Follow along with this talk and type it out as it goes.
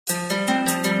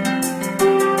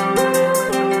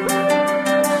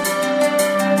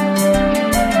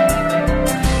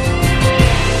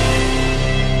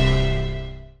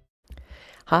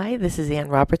Hi, this is Ann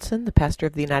Robertson, the pastor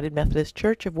of the United Methodist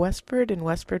Church of Westford in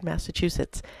Westford,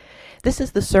 Massachusetts. This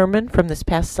is the sermon from this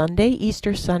past Sunday,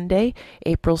 Easter Sunday,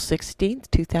 April 16th,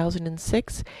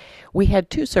 2006. We had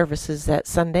two services that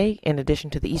Sunday in addition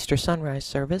to the Easter sunrise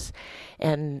service,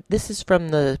 and this is from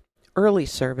the early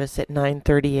service at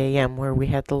 9:30 a.m. where we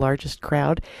had the largest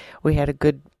crowd. We had a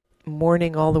good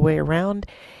morning all the way around,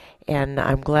 and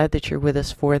I'm glad that you're with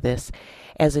us for this.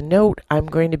 As a note, I'm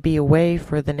going to be away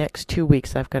for the next 2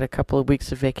 weeks. I've got a couple of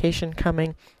weeks of vacation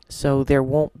coming, so there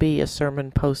won't be a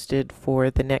sermon posted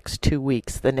for the next 2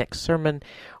 weeks. The next sermon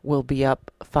will be up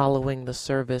following the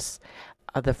service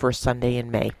the first Sunday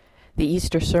in May. The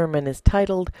Easter sermon is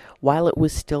titled, While It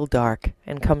Was Still Dark,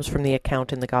 and comes from the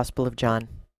account in the Gospel of John.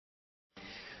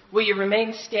 Will you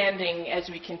remain standing as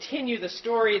we continue the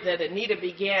story that Anita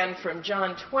began from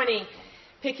John 20,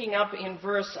 picking up in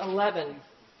verse 11.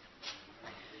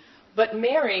 But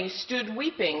Mary stood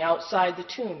weeping outside the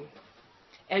tomb.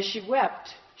 As she wept,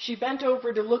 she bent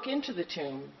over to look into the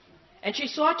tomb, and she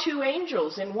saw two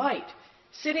angels in white,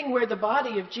 sitting where the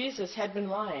body of Jesus had been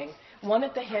lying, one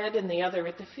at the head and the other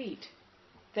at the feet.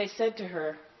 They said to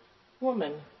her,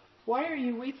 "Woman, why are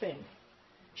you weeping?"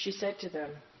 She said to them,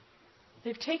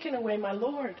 "They've taken away my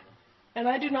Lord, and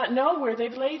I do not know where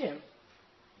they've laid him."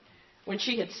 When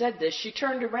she had said this, she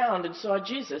turned around and saw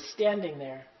Jesus standing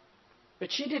there.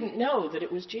 But she didn't know that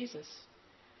it was Jesus.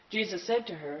 Jesus said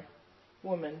to her,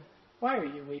 "Woman, why are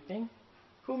you weeping?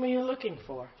 Whom are you looking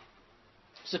for?"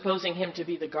 Supposing him to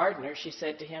be the gardener, she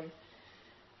said to him,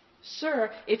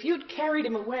 "Sir, if you'd carried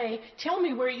him away, tell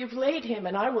me where you've laid him,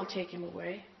 and I will take him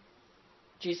away."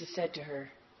 Jesus said to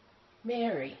her,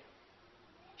 "Mary."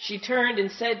 She turned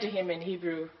and said to him in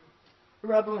Hebrew,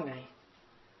 "Rabboni,"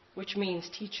 which means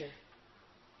teacher.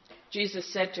 Jesus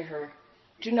said to her,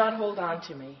 "Do not hold on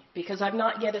to me, because I've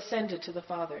not yet ascended to the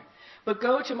Father. But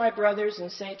go to my brothers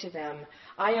and say to them,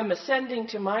 I am ascending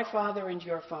to my Father and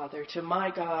your Father, to my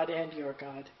God and your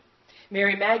God."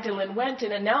 Mary Magdalene went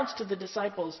and announced to the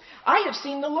disciples, "I have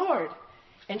seen the Lord."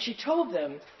 And she told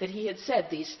them that he had said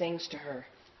these things to her.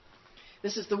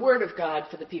 This is the word of God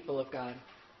for the people of God.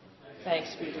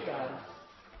 Thanks be to God.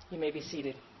 You may be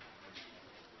seated.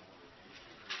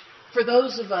 For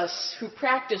those of us who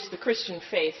practice the Christian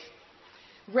faith,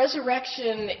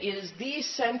 resurrection is the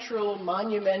central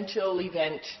monumental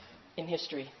event in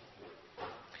history.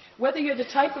 Whether you're the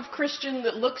type of Christian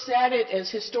that looks at it as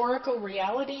historical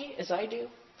reality, as I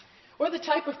do, or the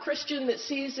type of Christian that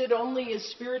sees it only as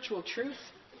spiritual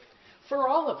truth, for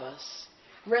all of us,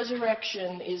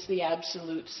 resurrection is the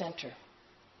absolute center.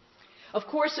 Of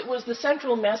course, it was the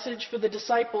central message for the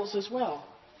disciples as well.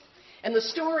 And the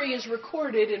story is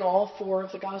recorded in all four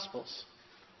of the Gospels.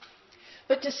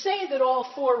 But to say that all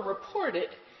four report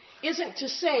it isn't to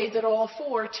say that all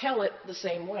four tell it the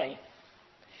same way.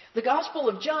 The Gospel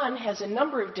of John has a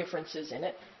number of differences in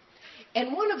it,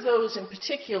 and one of those in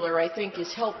particular I think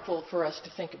is helpful for us to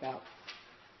think about.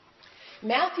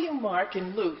 Matthew, Mark,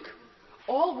 and Luke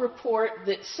all report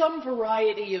that some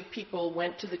variety of people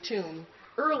went to the tomb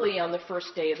early on the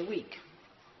first day of the week.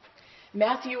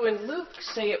 Matthew and Luke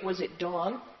say it was at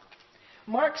dawn.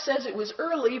 Mark says it was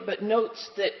early, but notes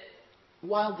that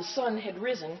while the sun had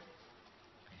risen.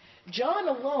 John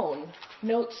alone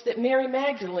notes that Mary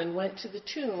Magdalene went to the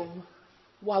tomb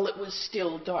while it was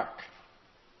still dark.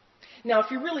 Now, if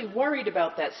you're really worried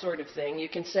about that sort of thing, you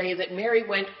can say that Mary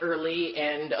went early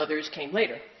and others came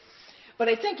later. But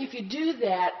I think if you do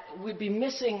that, we'd be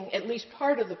missing at least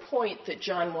part of the point that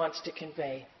John wants to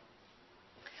convey.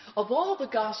 Of all the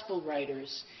gospel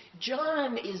writers,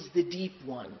 John is the deep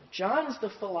one. John's the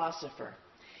philosopher.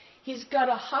 He's got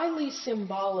a highly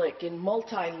symbolic and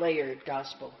multi-layered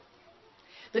gospel.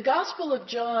 The Gospel of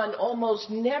John almost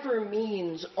never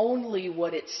means only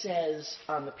what it says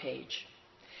on the page.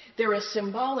 There are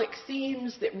symbolic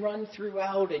themes that run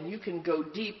throughout, and you can go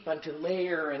deep onto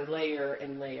layer and layer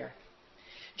and layer.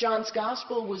 John's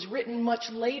Gospel was written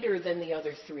much later than the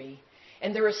other three,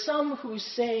 and there are some who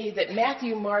say that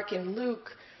Matthew, Mark, and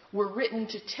Luke were written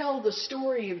to tell the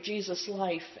story of Jesus'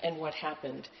 life and what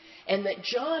happened, and that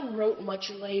John wrote much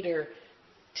later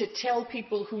to tell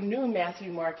people who knew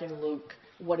Matthew, Mark, and Luke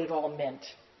what it all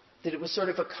meant, that it was sort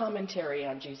of a commentary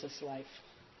on Jesus' life.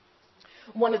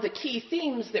 One of the key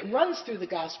themes that runs through the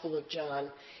Gospel of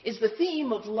John is the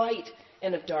theme of light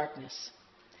and of darkness.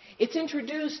 It's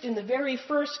introduced in the very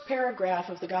first paragraph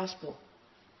of the Gospel.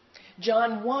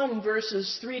 John 1,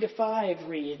 verses 3 to 5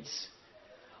 reads,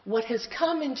 "What has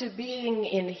come into being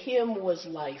in him was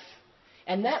life,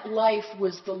 and that life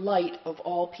was the light of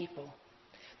all people.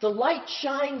 The light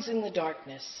shines in the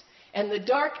darkness, and the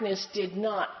darkness did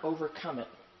not overcome it."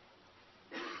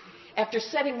 After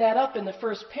setting that up in the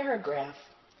first paragraph,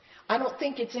 I don't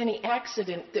think it's any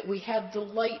accident that we have the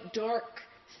light-dark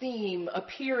theme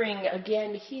appearing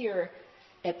again here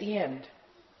at the end.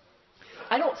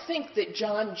 I don't think that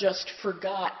John just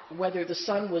forgot whether the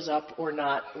sun was up or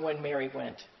not when Mary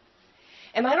went.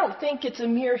 And I don't think it's a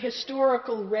mere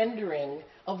historical rendering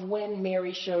of when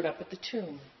Mary showed up at the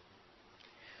tomb.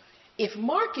 If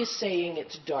Mark is saying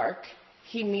it's dark,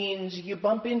 he means you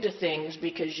bump into things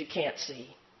because you can't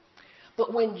see.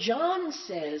 But when John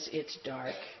says it's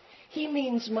dark, he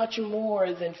means much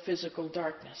more than physical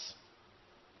darkness.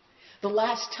 The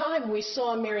last time we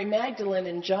saw Mary Magdalene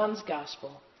in John's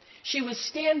Gospel, she was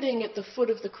standing at the foot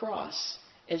of the cross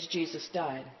as Jesus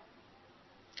died.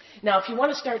 Now, if you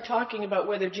want to start talking about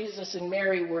whether Jesus and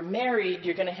Mary were married,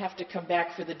 you're going to have to come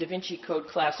back for the Da Vinci Code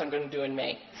class I'm going to do in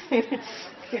May.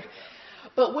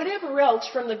 But whatever else,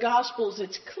 from the Gospels,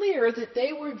 it's clear that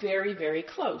they were very, very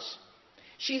close.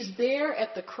 She's there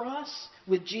at the cross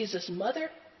with Jesus' mother,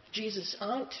 Jesus'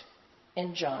 aunt,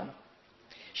 and John.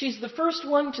 She's the first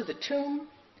one to the tomb.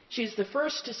 She's the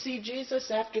first to see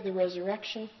Jesus after the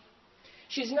resurrection.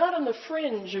 She's not on the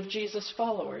fringe of Jesus'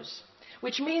 followers,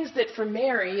 which means that for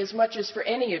Mary, as much as for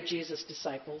any of Jesus'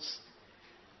 disciples,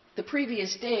 the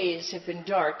previous days have been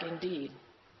dark indeed.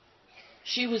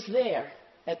 She was there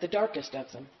at the darkest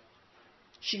of them.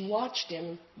 She watched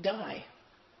him die,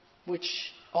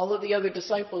 which all of the other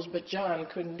disciples but John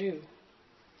couldn't do.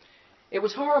 It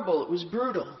was horrible. It was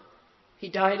brutal. He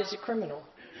died as a criminal.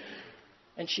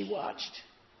 And she watched.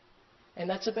 And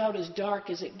that's about as dark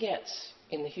as it gets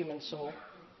in the human soul.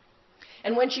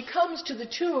 And when she comes to the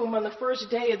tomb on the first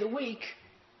day of the week,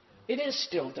 it is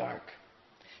still dark.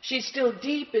 She's still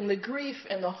deep in the grief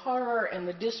and the horror and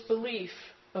the disbelief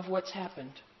of what's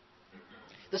happened.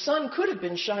 The sun could have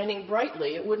been shining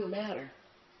brightly. It wouldn't matter.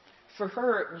 For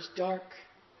her, it was dark,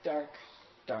 dark,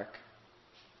 dark.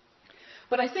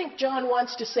 But I think John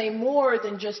wants to say more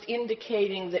than just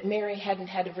indicating that Mary hadn't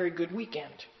had a very good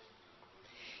weekend.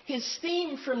 His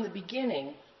theme from the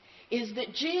beginning is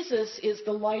that Jesus is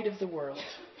the light of the world,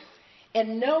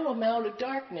 and no amount of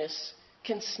darkness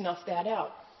can snuff that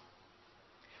out.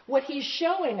 What he's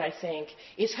showing, I think,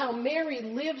 is how Mary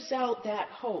lives out that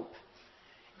hope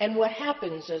and what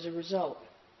happens as a result.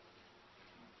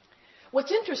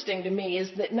 What's interesting to me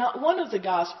is that not one of the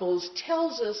Gospels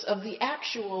tells us of the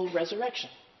actual resurrection.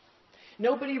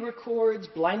 Nobody records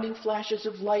blinding flashes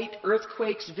of light,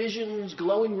 earthquakes, visions,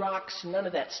 glowing rocks, none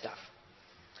of that stuff.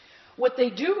 What they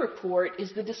do report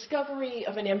is the discovery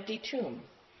of an empty tomb.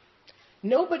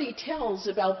 Nobody tells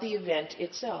about the event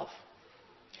itself.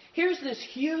 Here's this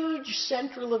huge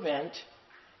central event,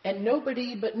 and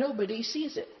nobody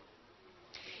sees it.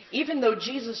 Even though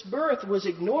Jesus' birth was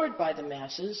ignored by the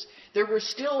masses, there were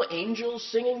still angels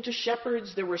singing to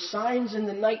shepherds, there were signs in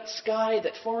the night sky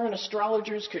that foreign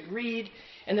astrologers could read,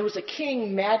 and there was a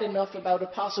king mad enough about a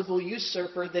possible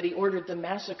usurper that he ordered the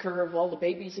massacre of all the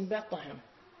babies in Bethlehem.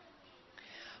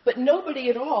 But nobody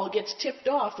at all gets tipped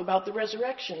off about the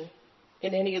resurrection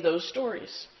in any of those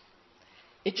stories.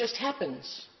 It just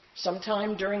happens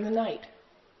sometime during the night,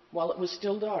 while it was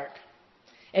still dark.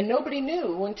 And nobody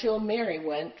knew until Mary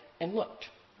went and looked.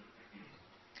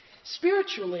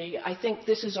 Spiritually, I think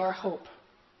this is our hope.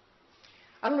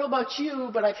 I don't know about you,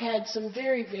 but I've had some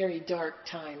very, very dark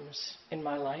times in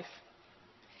my life.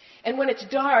 And when it's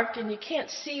dark and you can't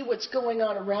see what's going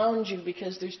on around you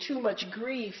because there's too much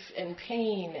grief and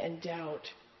pain and doubt,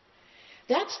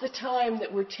 that's the time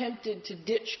that we're tempted to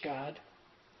ditch God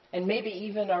and maybe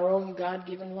even our own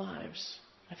God-given lives.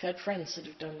 I've had friends that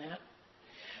have done that.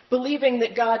 Believing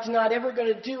that God's not ever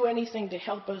going to do anything to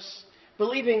help us,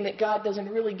 believing that God doesn't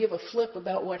really give a flip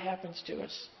about what happens to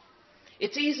us.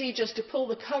 It's easy just to pull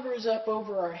the covers up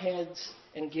over our heads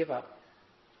and give up.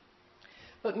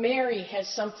 But Mary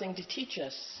has something to teach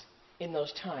us in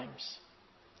those times.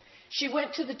 She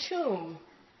went to the tomb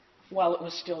while it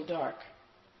was still dark.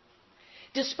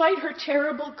 Despite her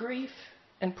terrible grief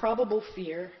and probable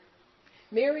fear,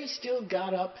 Mary still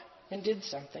got up and did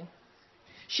something.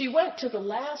 She went to the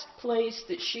last place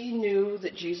that she knew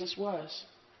that Jesus was.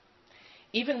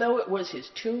 Even though it was his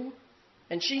tomb,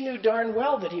 and she knew darn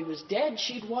well that he was dead,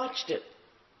 she'd watched it.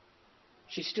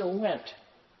 She still went.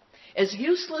 As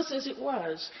useless as it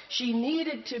was, she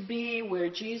needed to be where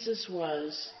Jesus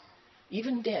was,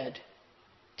 even dead,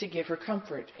 to give her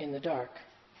comfort in the dark.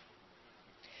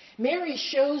 Mary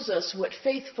shows us what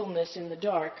faithfulness in the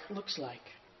dark looks like.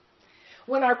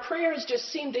 When our prayers just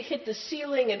seem to hit the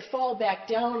ceiling and fall back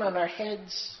down on our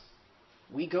heads,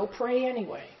 we go pray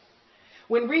anyway.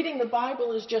 When reading the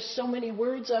Bible is just so many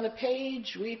words on a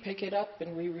page, we pick it up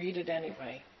and we read it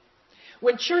anyway.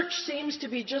 When church seems to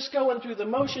be just going through the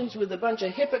motions with a bunch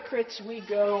of hypocrites, we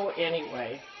go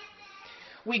anyway.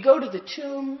 We go to the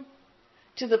tomb,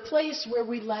 to the place where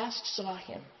we last saw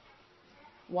him,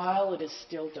 while it is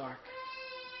still dark.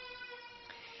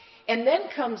 And then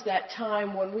comes that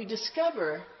time when we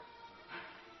discover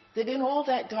that in all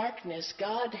that darkness,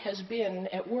 God has been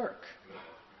at work.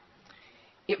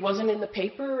 It wasn't in the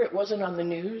paper, it wasn't on the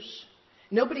news.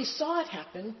 Nobody saw it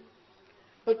happen,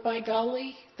 but by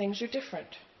golly, things are different.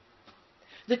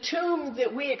 The tomb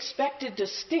that we expected to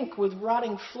stink with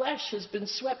rotting flesh has been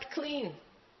swept clean.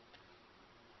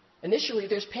 Initially,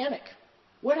 there's panic.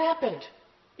 What happened?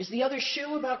 Is the other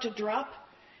shoe about to drop?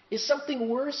 Is something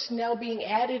worse now being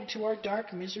added to our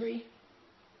dark misery?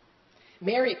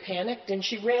 Mary panicked, and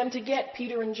she ran to get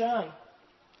Peter and John.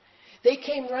 They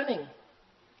came running,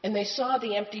 and they saw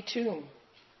the empty tomb.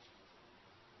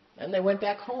 And they went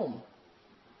back home.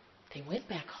 They went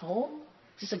back home?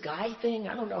 Is this a guy thing?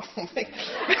 I don't know.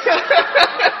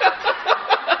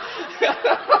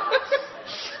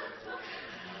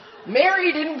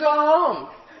 Mary didn't go home.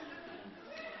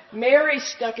 Mary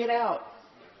stuck it out.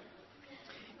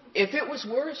 If it was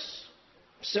worse,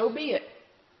 so be it.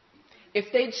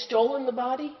 If they'd stolen the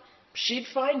body, she'd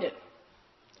find it.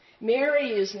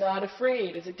 Mary is not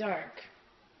afraid of the dark.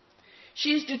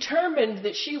 She's determined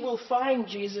that she will find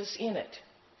Jesus in it.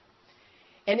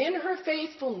 And in her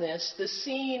faithfulness, the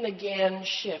scene again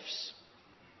shifts.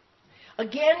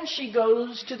 Again, she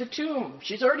goes to the tomb.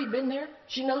 She's already been there.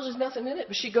 She knows there's nothing in it,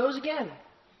 but she goes again.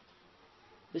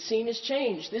 The scene has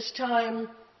changed. This time,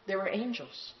 there are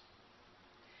angels.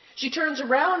 She turns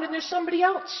around and there's somebody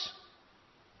else.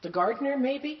 The gardener,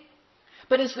 maybe?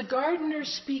 But as the gardener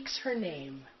speaks her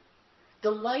name,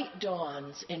 the light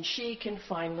dawns and she can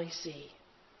finally see.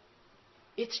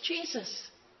 It's Jesus.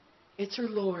 It's her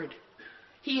Lord.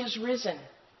 He is risen.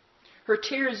 Her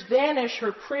tears vanish,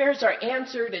 her prayers are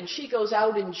answered, and she goes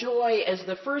out in joy as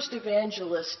the first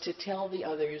evangelist to tell the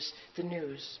others the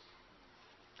news.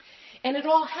 And it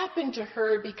all happened to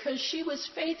her because she was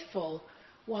faithful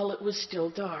while it was still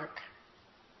dark.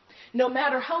 No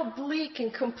matter how bleak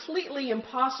and completely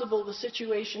impossible the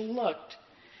situation looked,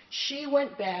 she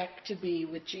went back to be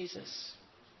with Jesus.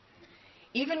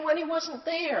 Even when he wasn't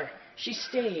there, she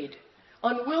stayed,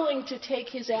 unwilling to take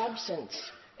his absence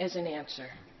as an answer.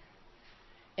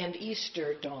 And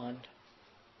Easter dawned.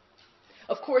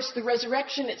 Of course, the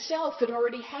resurrection itself had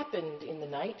already happened in the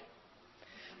night.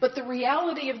 But the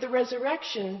reality of the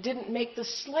resurrection didn't make the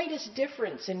slightest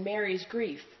difference in Mary's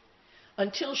grief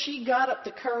until she got up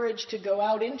the courage to go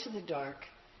out into the dark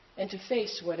and to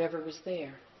face whatever was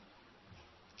there.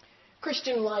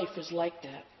 Christian life is like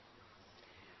that.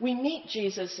 We meet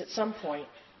Jesus at some point,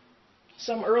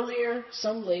 some earlier,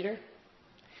 some later.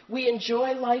 We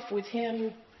enjoy life with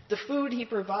him, the food he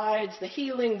provides, the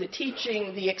healing, the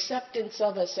teaching, the acceptance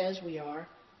of us as we are.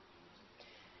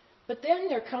 But then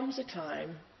there comes a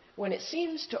time when it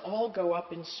seems to all go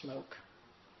up in smoke,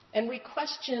 and we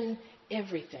question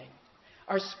everything.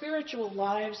 Our spiritual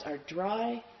lives are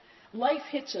dry, life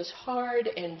hits us hard,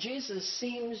 and Jesus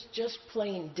seems just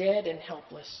plain dead and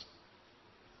helpless.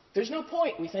 There's no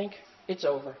point, we think. It's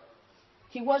over.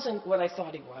 He wasn't what I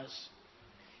thought he was.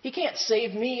 He can't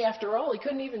save me after all. He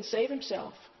couldn't even save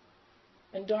himself.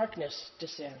 And darkness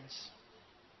descends.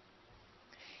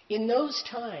 In those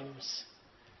times,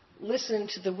 listen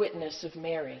to the witness of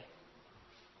Mary.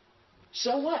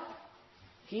 So what?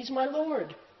 He's my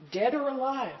Lord, dead or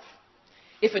alive.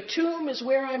 If a tomb is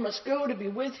where I must go to be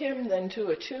with him, then to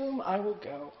a tomb I will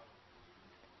go.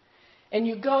 And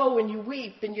you go and you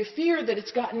weep and you fear that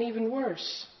it's gotten even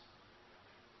worse.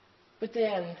 But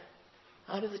then,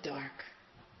 out of the dark,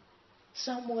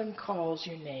 someone calls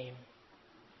your name.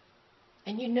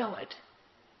 And you know it.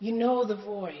 You know the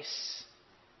voice.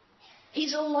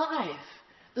 He's alive.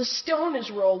 The stone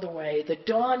is rolled away. The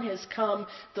dawn has come.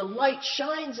 The light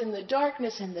shines in the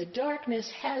darkness, and the darkness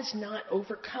has not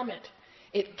overcome it.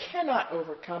 It cannot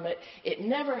overcome it. It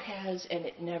never has, and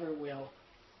it never will.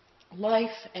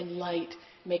 Life and light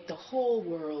make the whole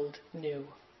world new.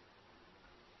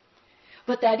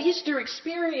 But that Easter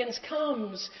experience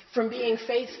comes from being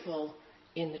faithful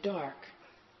in the dark.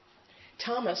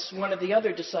 Thomas, one of the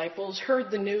other disciples, heard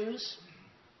the news,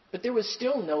 but there was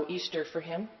still no Easter for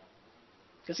him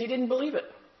because he didn't believe it.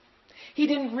 He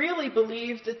didn't really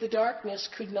believe that the darkness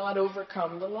could not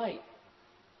overcome the light.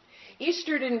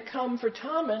 Easter didn't come for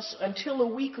Thomas until a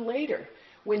week later,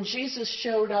 when Jesus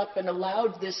showed up and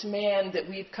allowed this man that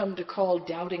we've come to call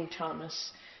Doubting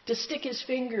Thomas to stick his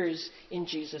fingers in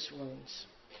Jesus' wounds.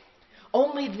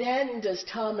 Only then does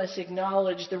Thomas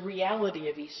acknowledge the reality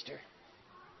of Easter.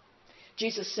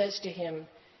 Jesus says to him,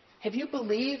 Have you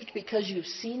believed because you've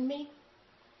seen me?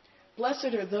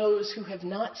 Blessed are those who have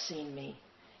not seen me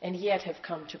and yet have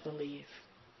come to believe.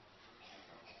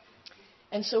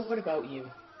 And so what about you?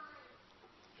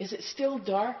 Is it still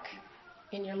dark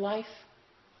in your life?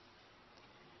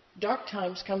 Dark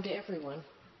times come to everyone,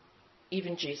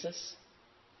 even Jesus.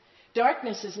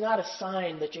 Darkness is not a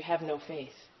sign that you have no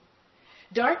faith.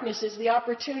 Darkness is the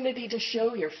opportunity to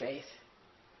show your faith,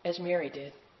 as Mary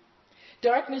did.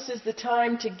 Darkness is the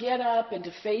time to get up and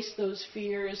to face those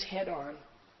fears head on,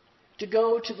 to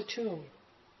go to the tomb.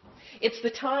 It's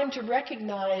the time to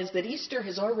recognize that Easter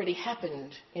has already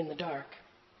happened in the dark.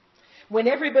 When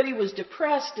everybody was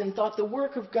depressed and thought the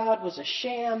work of God was a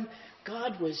sham,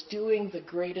 God was doing the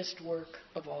greatest work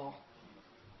of all.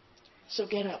 So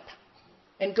get up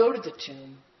and go to the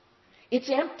tomb. It's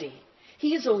empty.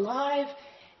 He is alive,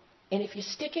 and if you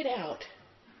stick it out,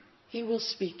 he will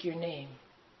speak your name.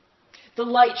 The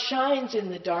light shines in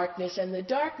the darkness, and the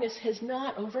darkness has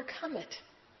not overcome it.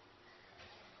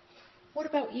 What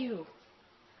about you?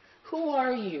 Who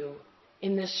are you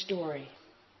in this story?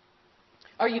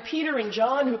 Are you Peter and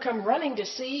John who come running to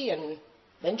see and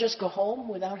then just go home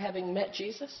without having met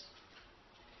Jesus?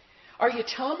 Are you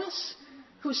Thomas,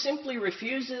 who simply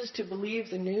refuses to believe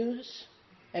the news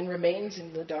and remains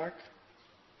in the dark?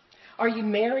 Are you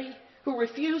Mary, who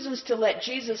refuses to let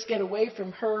Jesus get away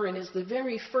from her and is the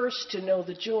very first to know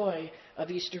the joy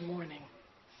of Easter morning?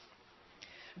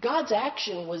 God's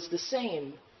action was the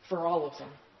same for all of them.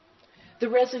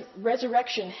 The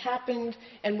resurrection happened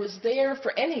and was there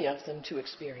for any of them to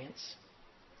experience.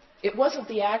 It wasn't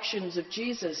the actions of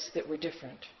Jesus that were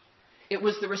different. It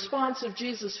was the response of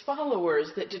Jesus'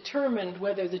 followers that determined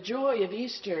whether the joy of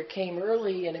Easter came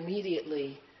early and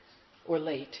immediately or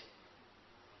late.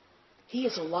 He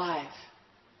is alive.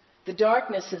 The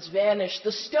darkness has vanished.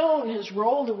 The stone has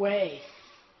rolled away.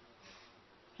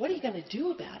 What are you going to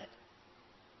do about it?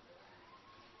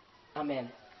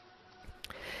 Amen.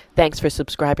 Thanks for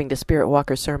subscribing to Spirit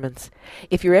Walker Sermons.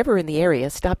 If you're ever in the area,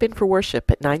 stop in for worship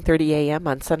at 9:30 a.m.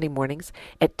 on Sunday mornings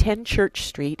at 10 Church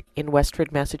Street in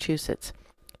Westford, Massachusetts.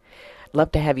 I'd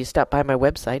love to have you stop by my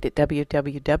website at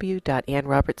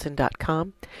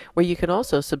www.annrobertson.com, where you can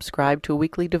also subscribe to a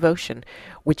weekly devotion,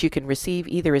 which you can receive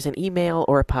either as an email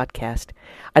or a podcast.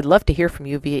 I'd love to hear from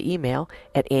you via email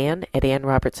at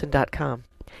ann@annrobertson.com.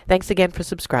 Thanks again for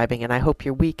subscribing, and I hope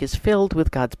your week is filled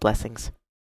with God's blessings.